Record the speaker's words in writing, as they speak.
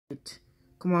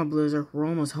Come on, Blizzard, we're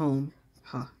almost home.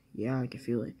 Huh, yeah, I can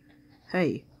feel it.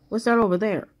 Hey, what's that over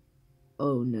there?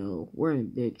 Oh no, we're in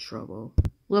big trouble.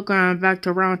 Look, I'm back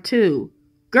to round 2.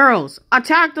 Girls,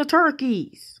 attack the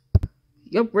turkeys!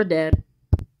 Yup, we're dead.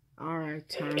 Alright,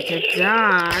 time to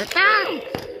die. Ah!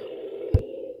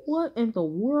 What in the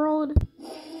world?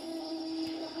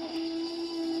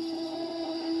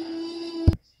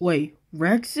 Wait,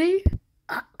 Rexy?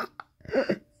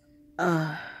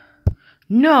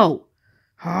 No!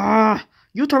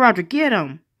 You told out to get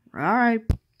him. Alright.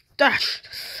 Dash!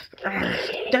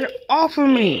 They're off of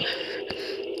me!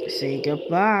 Say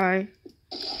goodbye.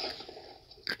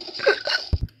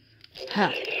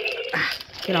 Huh.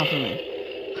 Get off of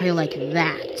me. How you like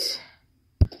that?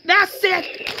 That's it!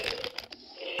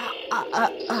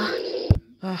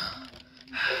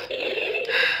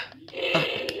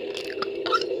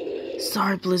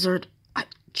 Sorry, Blizzard. I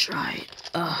tried.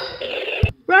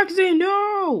 Rexy,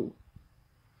 no!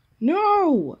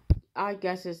 No! I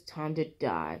guess it's time to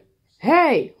die.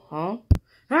 Hey! Huh?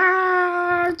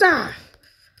 Die!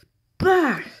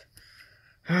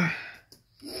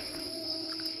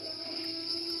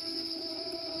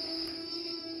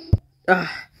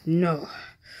 No.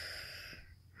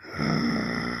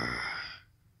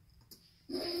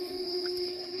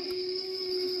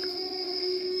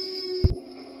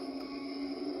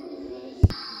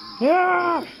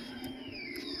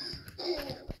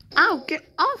 Ow, get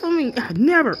off of me!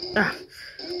 Never!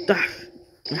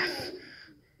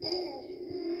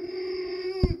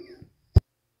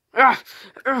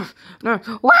 No.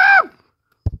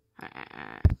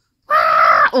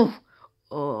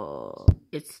 Oh,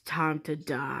 it's time to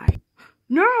die.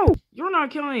 No! You're not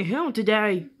killing him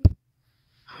today!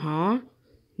 Huh?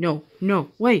 No,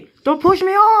 wait, don't push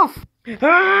me off!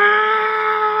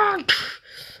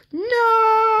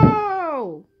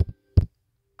 No!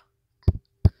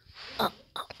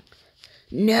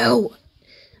 No!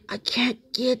 I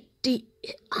can't get the...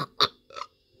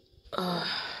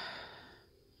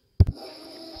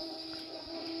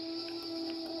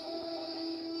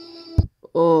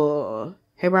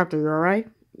 Hey Raptor, you alright?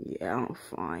 Yeah, I'm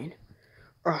fine.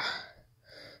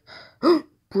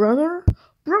 Brother?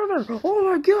 Brother! Oh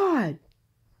my god!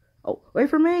 Oh, wait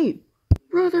for me!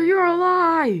 Brother, you're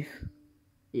alive!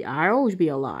 Yeah, I always be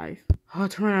alive. Oh,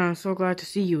 Tarana, I'm so glad to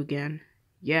see you again.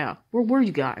 Yeah, where were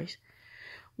you guys?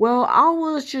 Well, I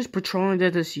was just patrolling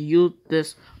this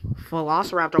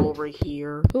velociraptor over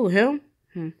here. Who, him?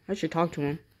 I should talk to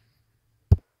him.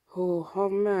 Oh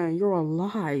man, you're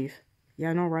alive. Yeah,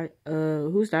 I know, right?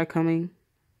 Who's that coming?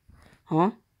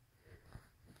 Huh?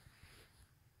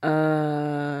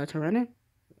 Tarana?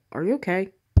 Are you okay?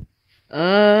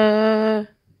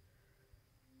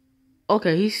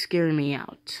 Okay, he's scaring me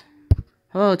out.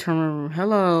 Hello,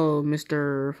 Hello,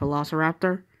 Mr.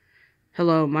 Velociraptor.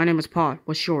 Hello, my name is Pod.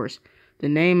 What's yours? The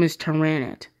name is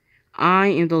Tyrannid. I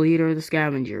am the leader of the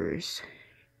scavengers.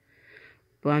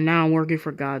 But now I'm working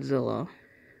for Godzilla.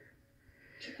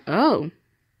 Oh,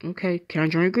 okay. Can I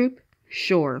join your group?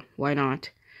 Sure, why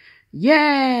not?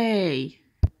 Yay!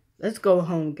 Let's go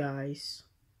home, guys.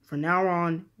 From now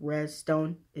on,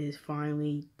 Redstone is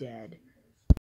finally dead.